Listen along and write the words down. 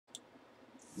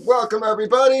Welcome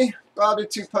everybody, Bobby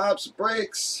Two Pops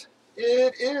Breaks.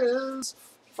 It is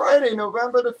Friday,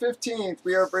 November the 15th.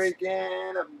 We are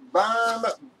breaking Bomb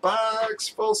Box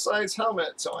full-size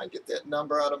helmet. So I get that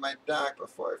number out of my dock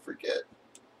before I forget.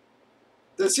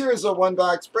 This here is a one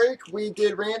box break. We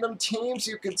did random teams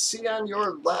you can see on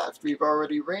your left. We've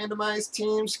already randomized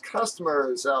teams,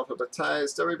 customers,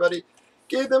 alphabetized everybody.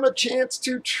 Gave them a chance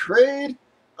to trade.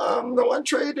 The one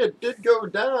trade that did go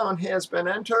down has been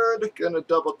entered. Gonna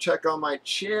double check all my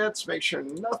chats, make sure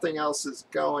nothing else is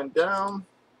going down.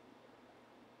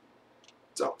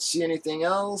 Don't see anything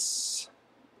else.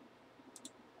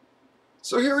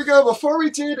 So here we go. Before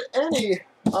we did any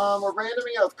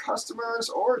randoming of customers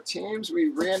or teams,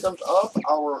 we randomed up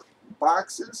our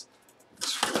boxes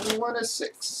 21 to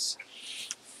 6.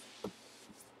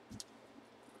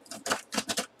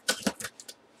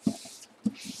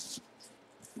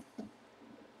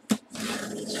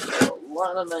 A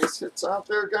lot of nice hits out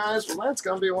there, guys. Well, that's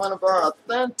going to be one of our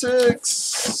authentics.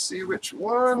 See which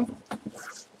one.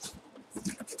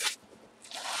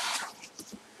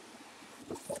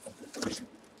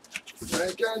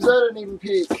 Alright, guys, I didn't even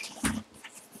peek.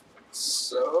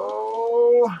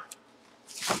 So,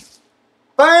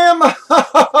 bam!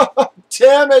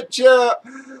 Damn it, Jeff.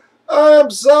 I'm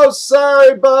so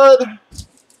sorry, bud.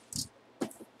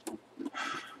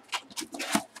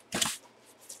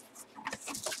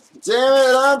 Damn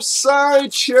it, I'm sorry,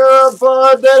 Chira,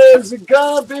 bud. That is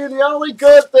gonna be the only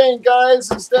good thing,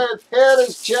 guys, is that Pat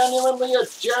is genuinely a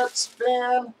Jets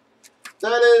fan.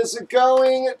 That is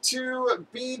going to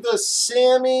be the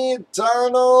Sammy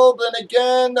Darnold. And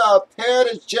again, Pat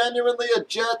is genuinely a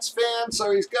Jets fan,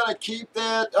 so he's going to keep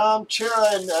that.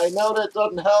 Chira, and I know that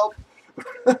doesn't help.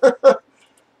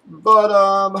 but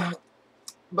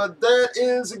that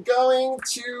is going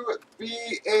to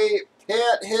be a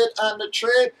Pat hit on the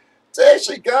trade. It's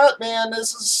actually got, man,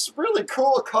 this is really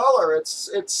cool color. It's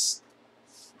a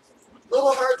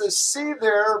little hard to see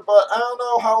there, but I don't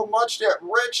know how much that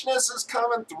richness is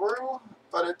coming through.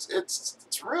 But it's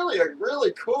really a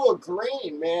really cool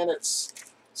green, man. It's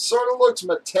sort of looks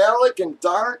metallic and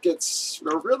dark. It's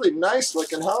a really nice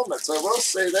looking helmet, I will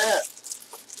say that.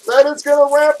 That is going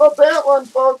to wrap up that one,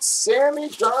 folks. Sammy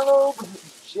Darnold,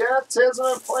 Jets hasn't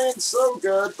been playing so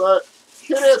good, but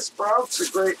Kid at Sprouts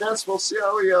of greatness. We'll see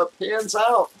how he pans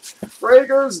out.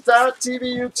 Fragers.tv,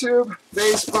 YouTube,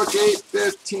 Facebook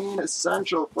 815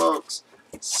 Essential, folks.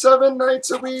 7 nights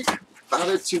a week,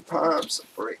 Bobby Two Pops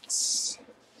Breaks.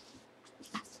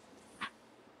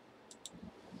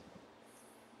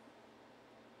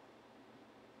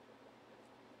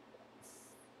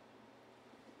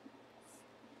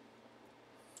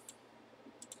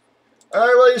 All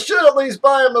right, well, you should at least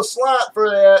buy him a slot for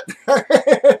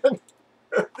that.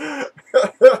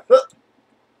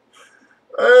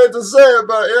 I hate to say it,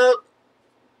 but yep.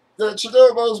 That should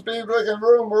almost be freaking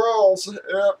room rules.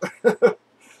 Yep.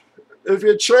 If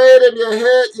you trade and you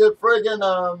hit, you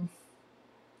friggin'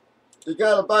 you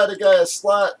gotta buy the guy a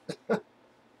slot.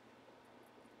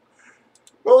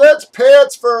 Well, that's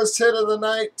Pat's first hit of the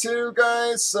night too,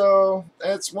 guys. So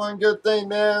that's one good thing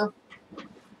there.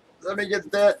 Let me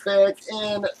get that back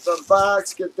in the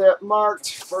box. Get that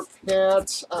marked for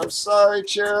Pat. I'm sorry,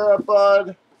 Chera,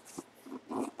 bud.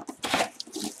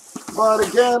 But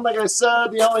again, like I said,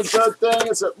 the only good thing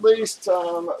is at least,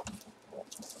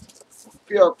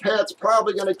 Pat's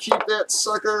probably going to keep that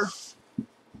sucker.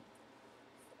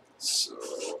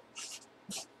 So,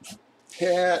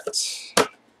 Pat.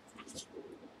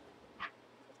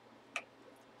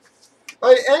 All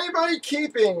right, anybody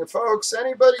keeping, folks?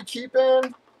 Anybody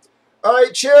keeping? All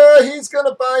right, Chera, he's going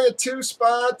to buy you 2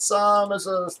 spots as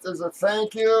a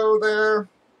thank you there.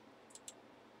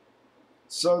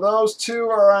 So those 2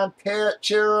 are on Pat,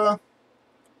 Chera.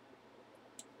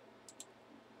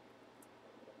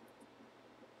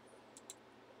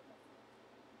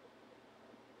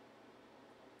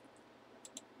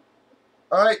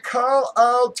 All right, call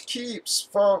out keeps,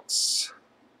 folks.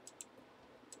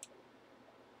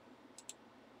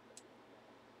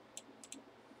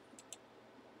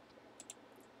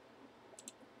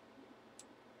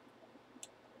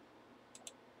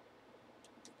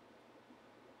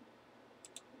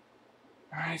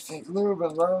 I think Lube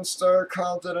and Lone Star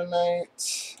called it a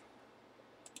night.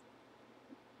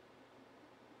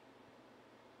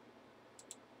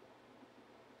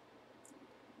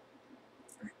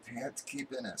 Pat's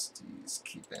keeping ST's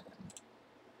keeping.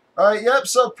 Alright, yep,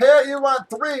 so Pat, you want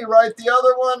 3, right? The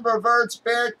other one reverts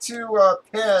back to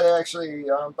Pat, actually,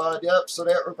 bud. Yep, so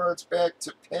that reverts back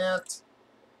to Pat.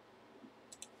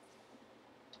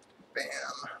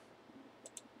 Bam.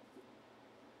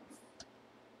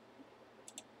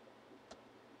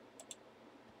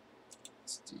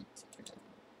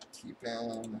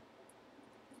 keeping.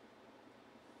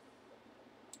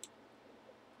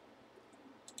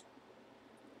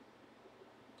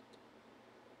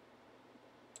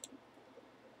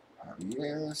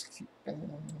 Javier's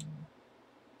keeping.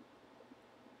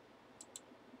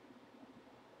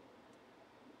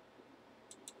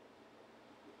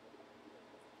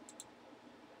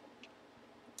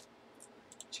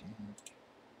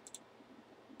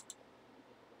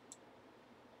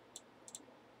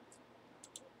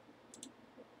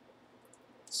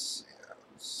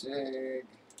 Zig.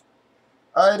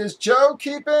 All right, is Joe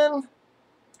keeping?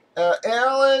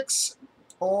 Alex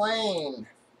Blaine.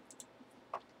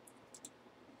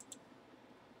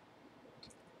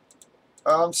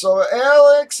 So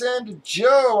Alex and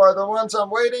Joe are the ones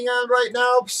I'm waiting on right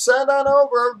now. Send on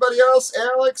over. Everybody else,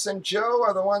 Alex and Joe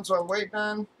are the ones I'm waiting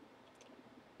on.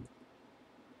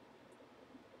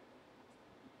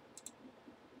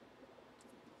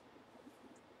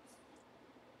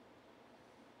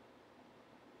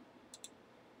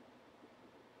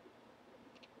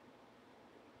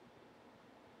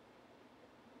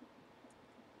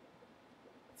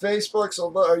 Facebook's a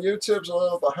little, or YouTube's a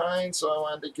little behind, so I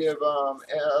wanted to give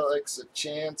Alex a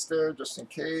chance there, just in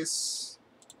case.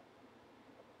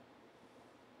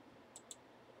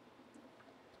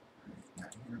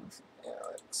 Not hearing from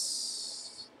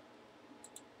Alex.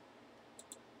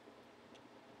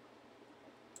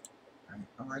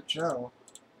 All right, Joe.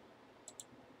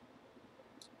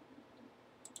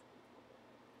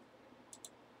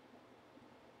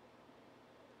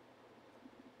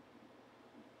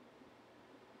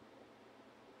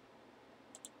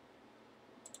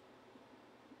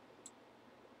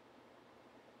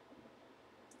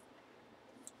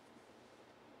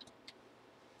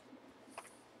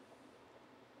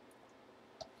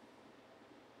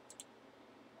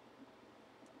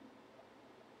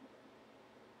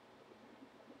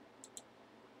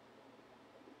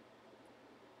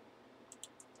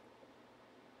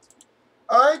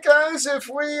 All right, guys, if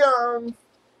we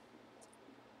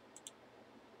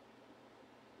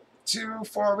 2,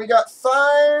 4, we got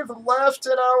 5 left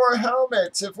in our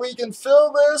helmets. If we can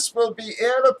fill this, we'll be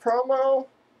at a promo.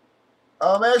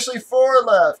 Actually 4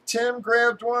 left. Tim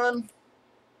grabbed one.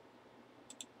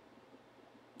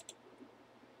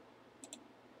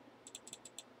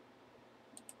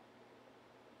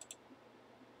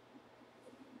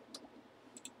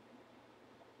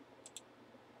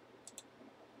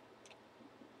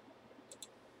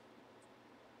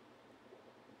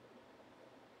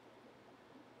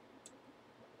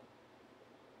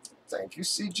 Thank you,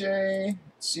 CJ.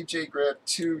 CJ grabbed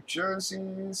 2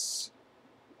 jerseys.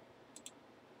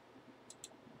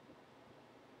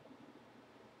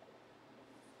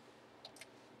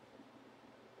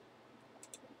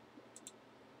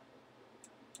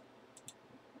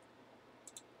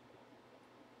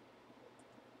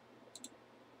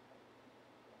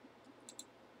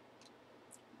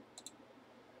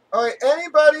 All right,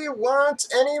 anybody want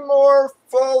any more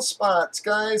full spots,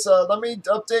 guys? Let me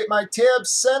update my tabs.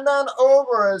 Send on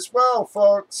over as well,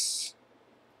 folks.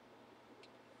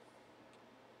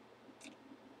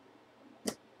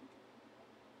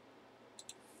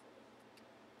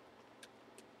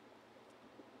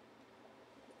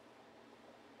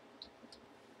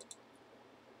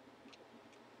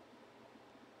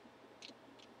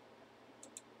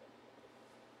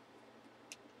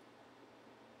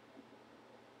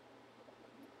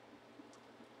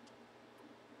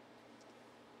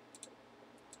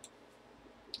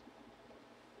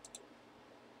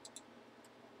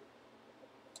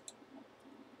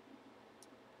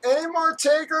 Any more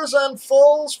takers on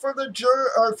fulls for the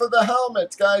or for the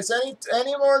helmets, guys?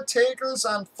 Any more takers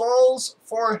on fulls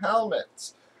for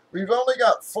helmets? We've only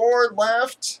got 4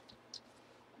 left.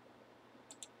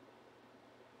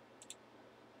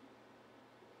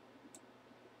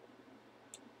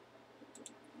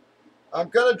 I'm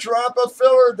gonna drop a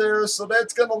filler there, so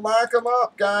that's gonna lock them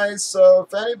up, guys. So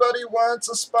if anybody wants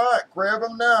a spot, grab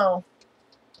them now.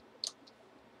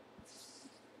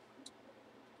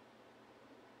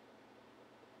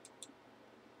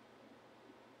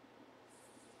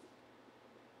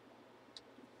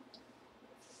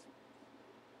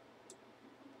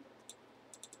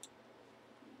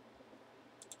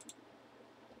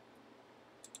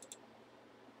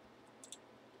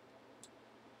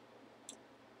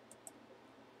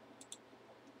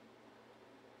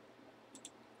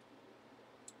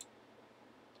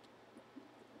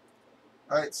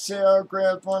 All right, Sarah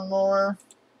grabbed one more.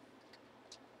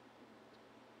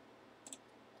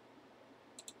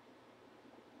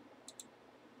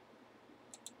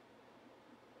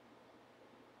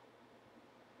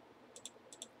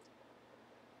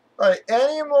 All right,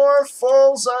 any more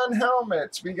fulls on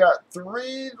helmets? We got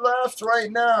 3 left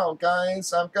right now,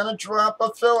 guys. I'm going to drop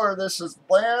a filler. This is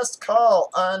last call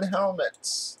on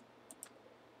helmets.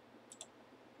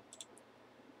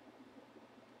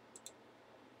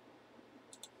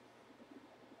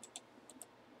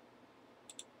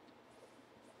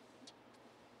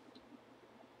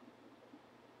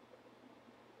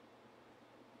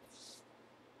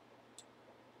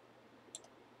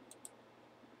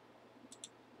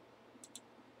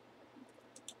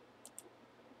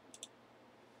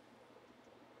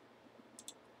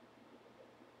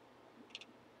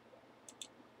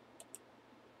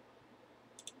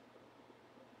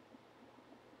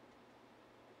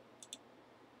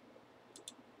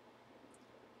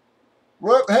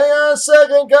 Whoop, hang on a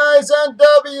second, guys.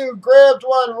 NW grabbed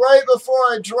one right before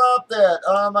I dropped that.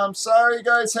 I'm sorry,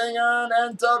 guys. Hang on.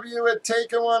 NW had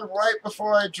taken one right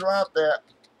before I dropped that.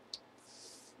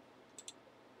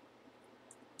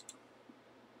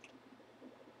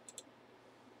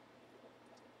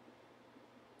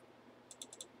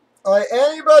 All right,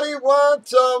 anybody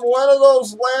want one of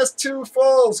those last 2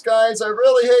 fulls, guys? I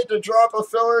really hate to drop a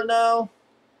filler now.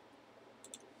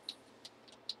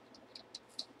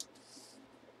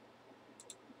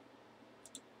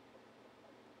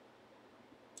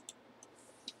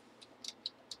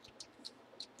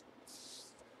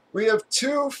 We have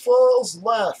 2 fulls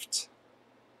left.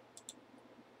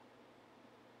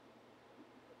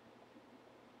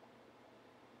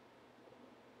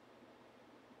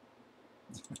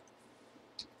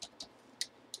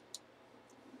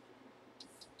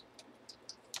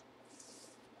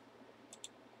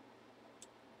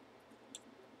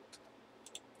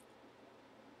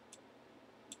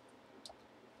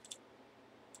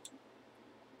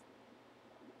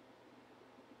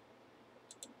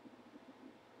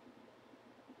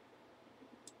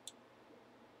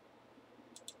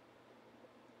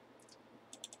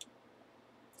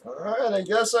 All right, I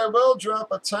guess I will drop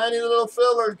a tiny little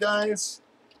filler, guys.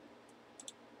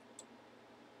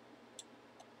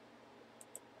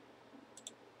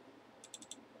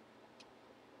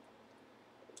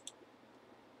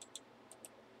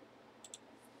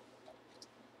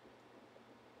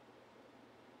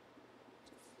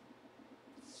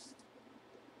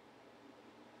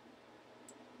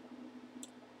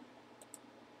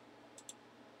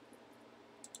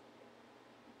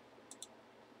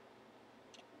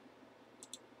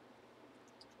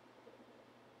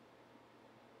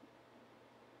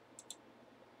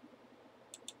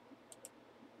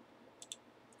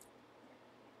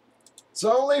 It's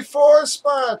only 4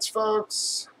 spots,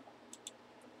 folks.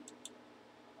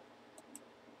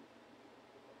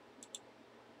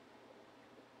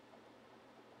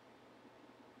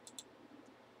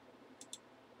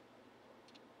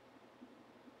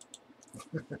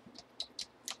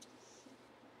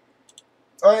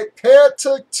 All right, Pat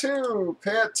took 2.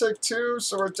 Pat took 2,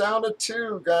 so we're down to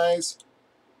 2, guys.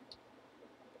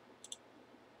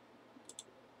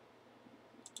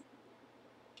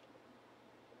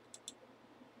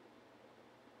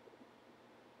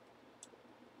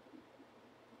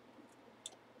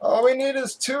 All we need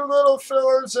is 2 little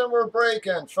fillers and we're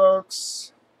breaking,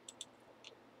 folks.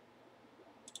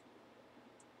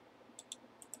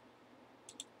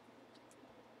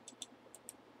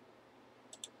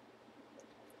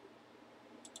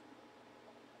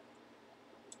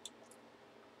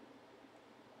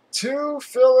 Two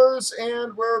fillers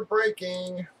and we're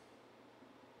breaking.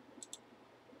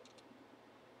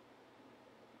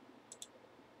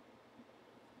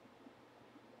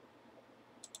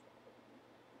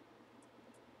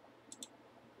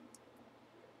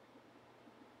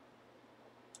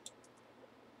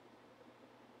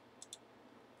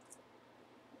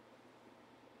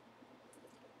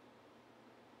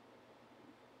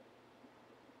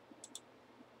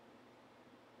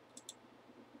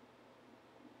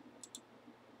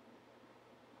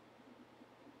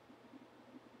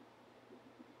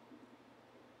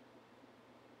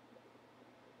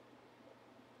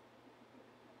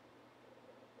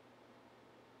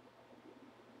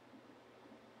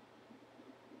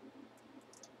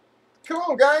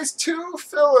 Cool, guys. 2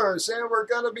 fillers, and we're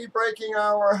going to be breaking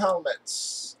our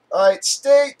helmets. All right,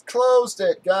 State closed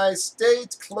it, guys.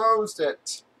 State closed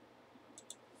it.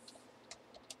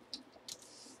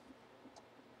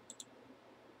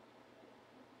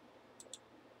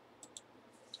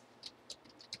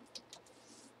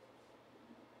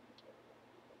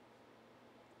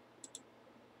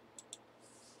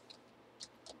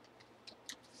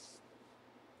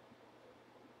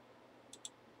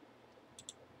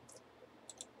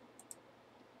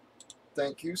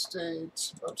 Thank you,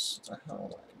 State. Oops, the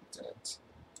hell I did.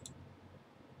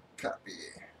 Copy.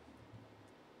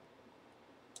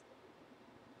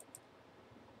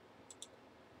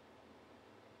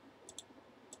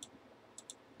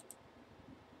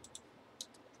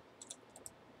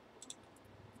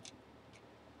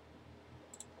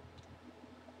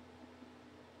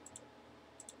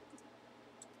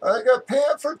 I got Pam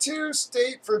for 2,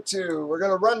 State for 2. We're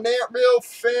going to run that real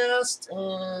fast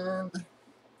and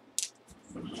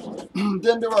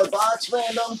then do our box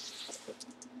random.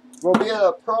 We'll be at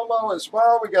a promo as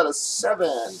well. We got a 7.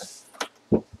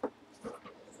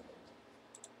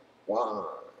 1,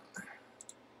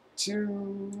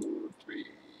 2, 3,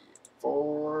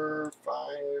 4, 5,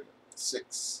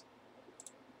 6,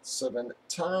 7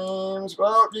 times.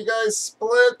 Well, you guys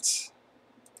split.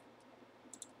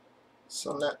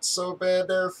 So not so bad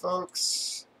there,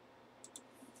 folks.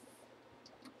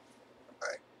 All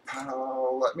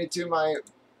right, let me do my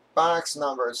box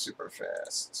numbers super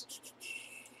fast.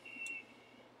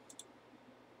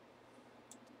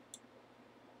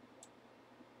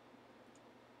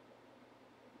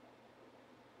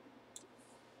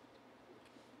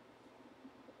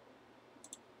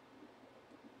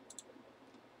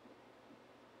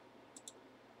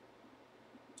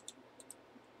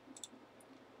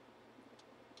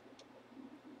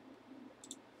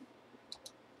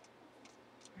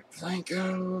 Blank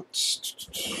out.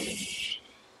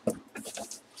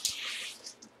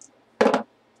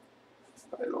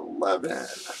 11.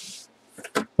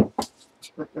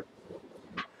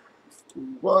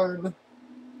 1,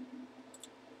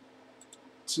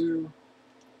 2,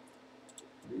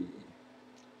 3,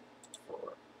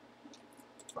 4,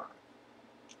 5,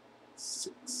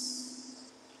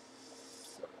 6,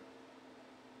 7,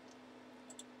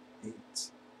 8,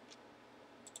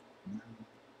 9,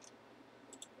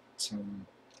 10,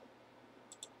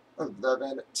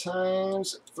 11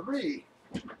 times 3.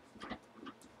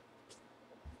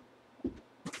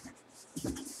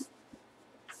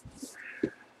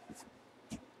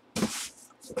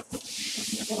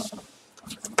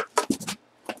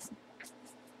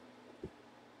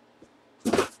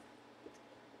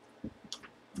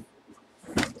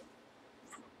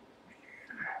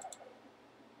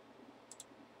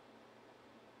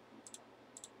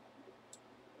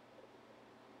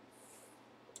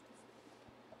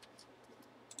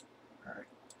 All right.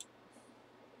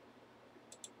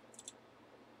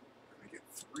 Let me get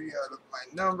 3 out of my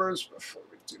numbers before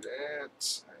we do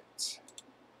that. All right.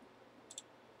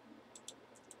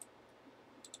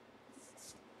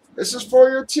 This is for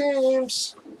your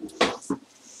teams.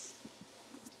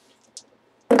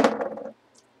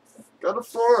 Got a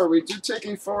 4. We do take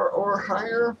a 4 or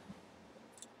higher.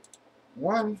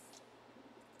 1,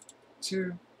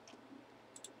 2,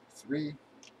 3,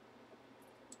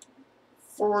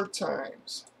 4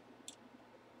 times.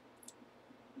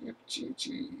 Yep,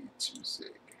 GG, 2 zig.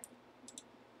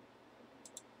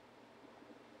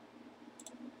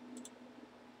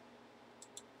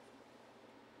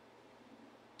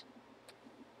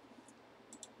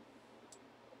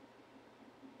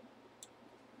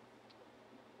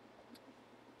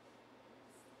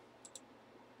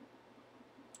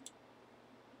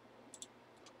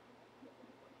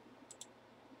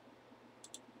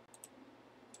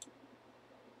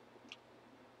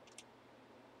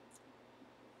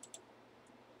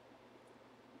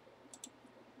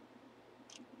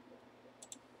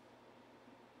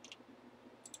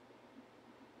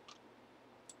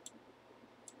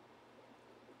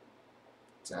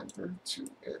 Denver to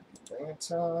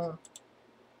Atlanta.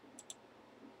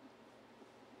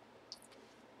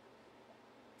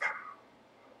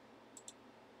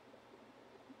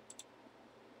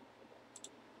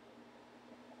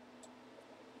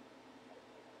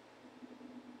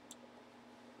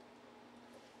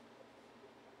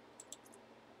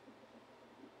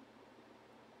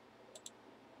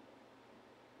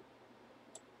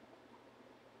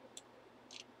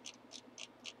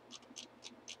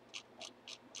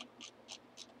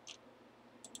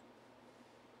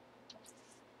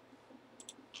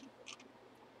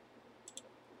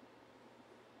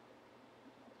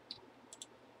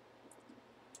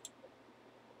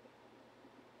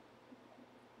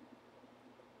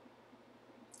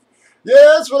 Yeah,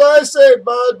 that's what I say,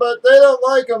 bud, but they don't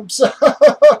like them, so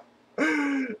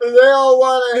they all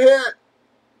want to hit.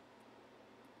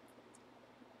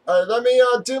 All right, let me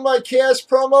do my cash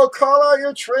promo. Call out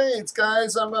your trades,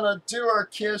 guys. I'm going to do our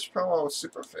cash promo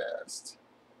super fast.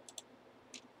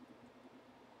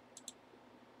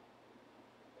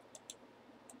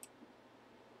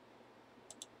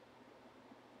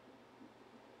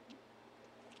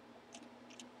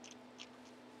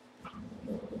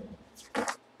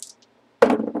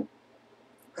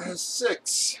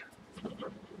 Six.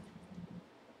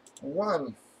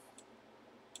 1,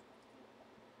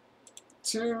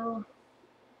 2,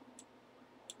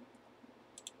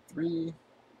 3,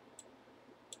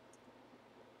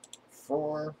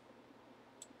 4,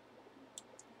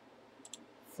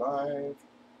 5,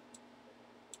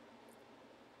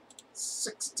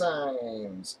 6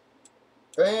 times.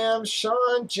 Bam,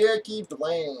 Sean Jackie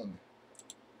Blaine.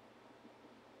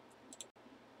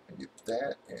 I get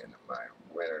that in my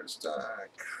winner's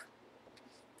deck.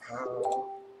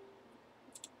 Pow.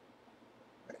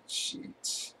 Right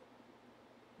sheet.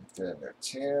 Get that in their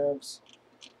tabs.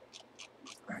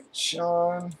 Alright,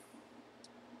 Sean.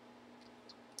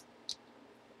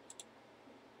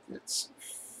 It's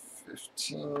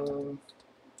 15.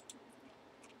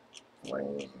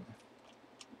 Blaine.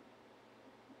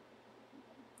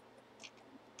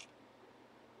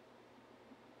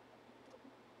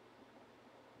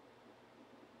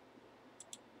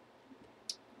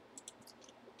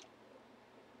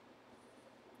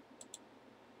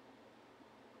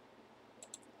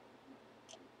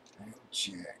 And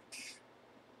Jack.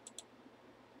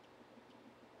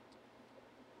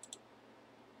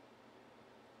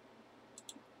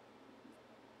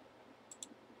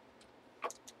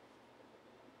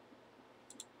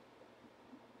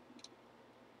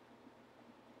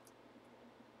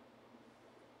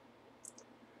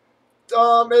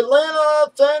 Atlanta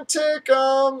Authentic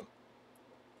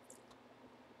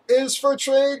is for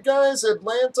trade, guys.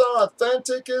 Atlanta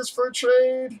Authentic is for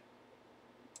trade.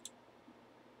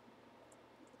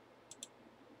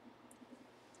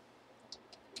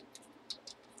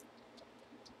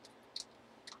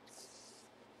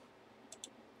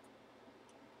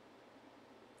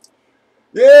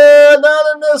 Yeah,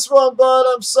 not in this one, bud.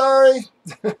 I'm sorry.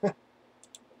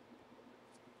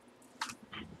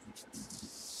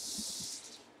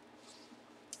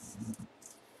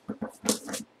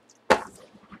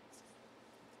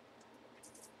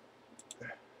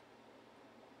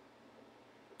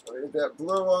 Get that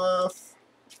blue off.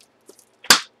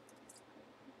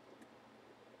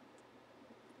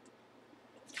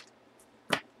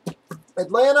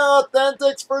 Atlanta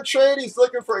Authentics for trade. He's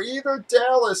looking for either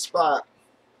Dallas spot.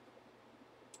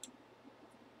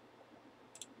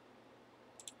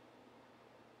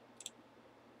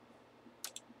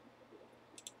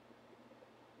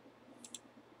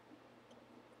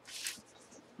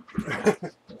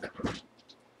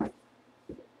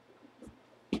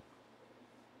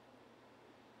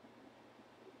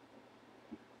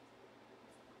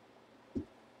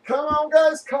 Come on,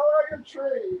 guys. Call out your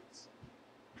trades.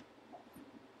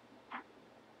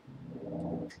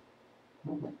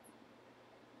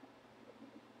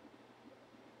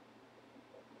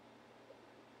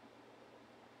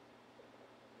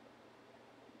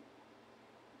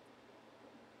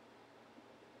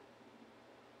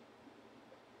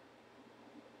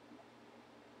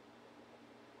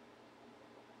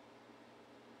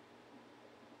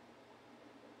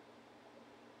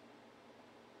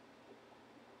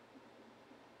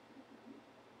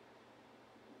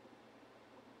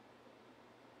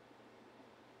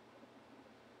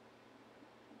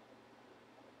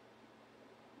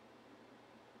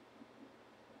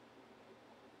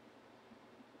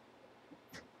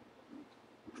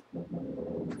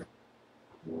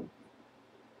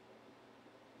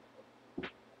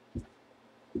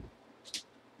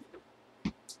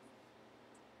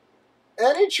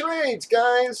 Any trades,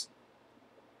 guys?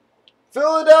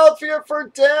 Philadelphia for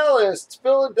Dallas.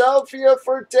 Philadelphia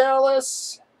for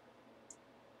Dallas.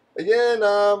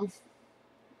 Again,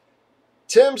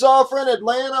 Tim's offering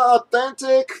Atlanta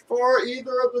Authentic for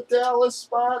either of the Dallas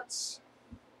spots.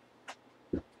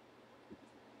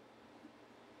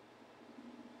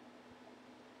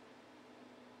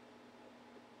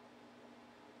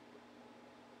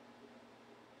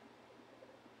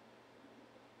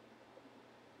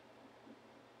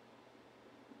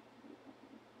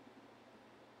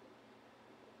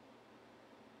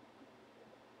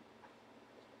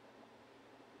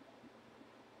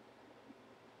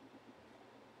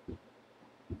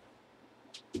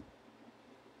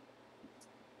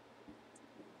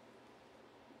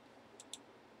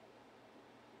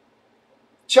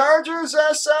 Chargers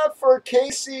SF for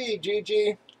KC,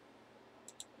 GG.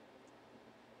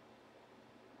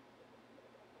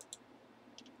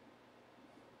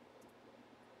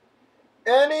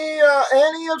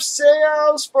 Any of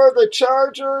sales for the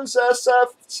Chargers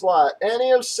SF slot.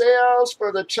 Any of sales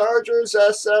for the Chargers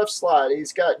SF slot.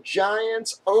 He's got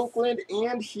Giants, Oakland,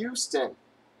 and Houston.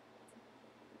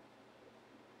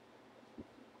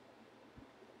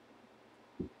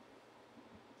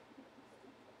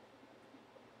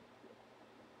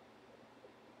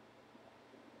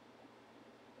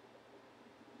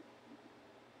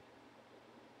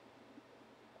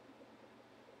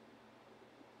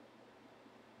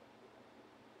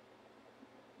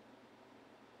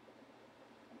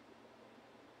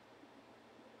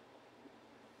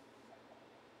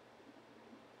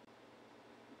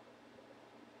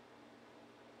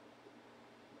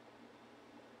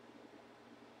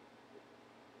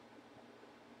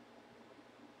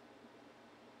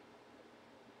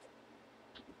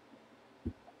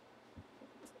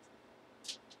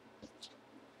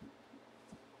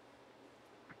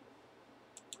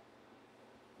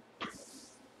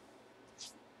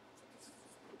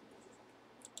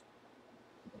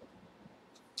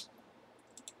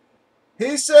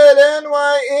 He said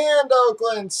NY and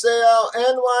Oakland. Say out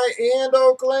NY and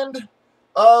Oakland.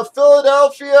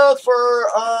 Philadelphia for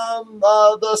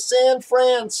the San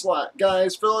Fran slot,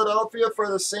 guys. Philadelphia for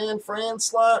the San Fran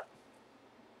slot.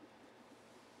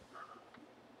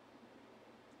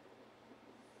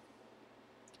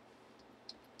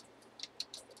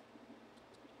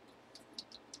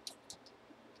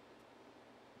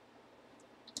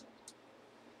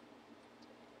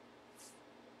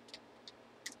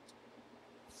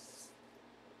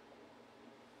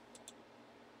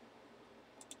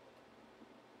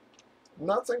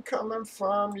 Nothing coming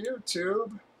from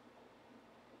YouTube.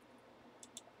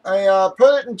 I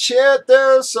put it in chat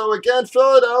there. So again,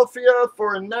 Philadelphia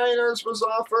for Niners was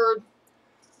offered.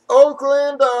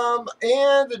 Oakland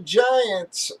and the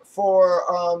Giants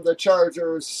for the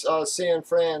Chargers San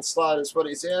Fran slot is what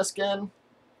he's asking.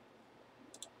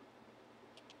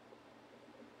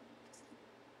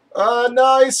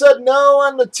 No, he said no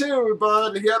on the 2,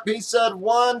 but yep, he said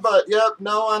 1, but yep,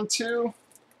 no on 2.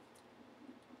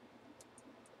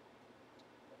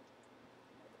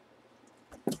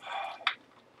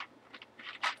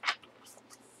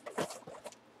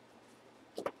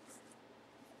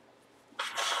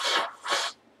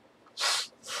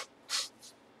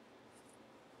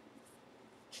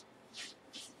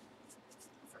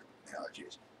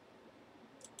 Allergies.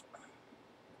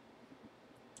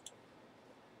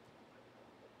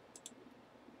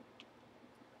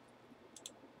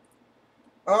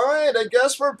 All right, I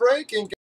guess we're breaking.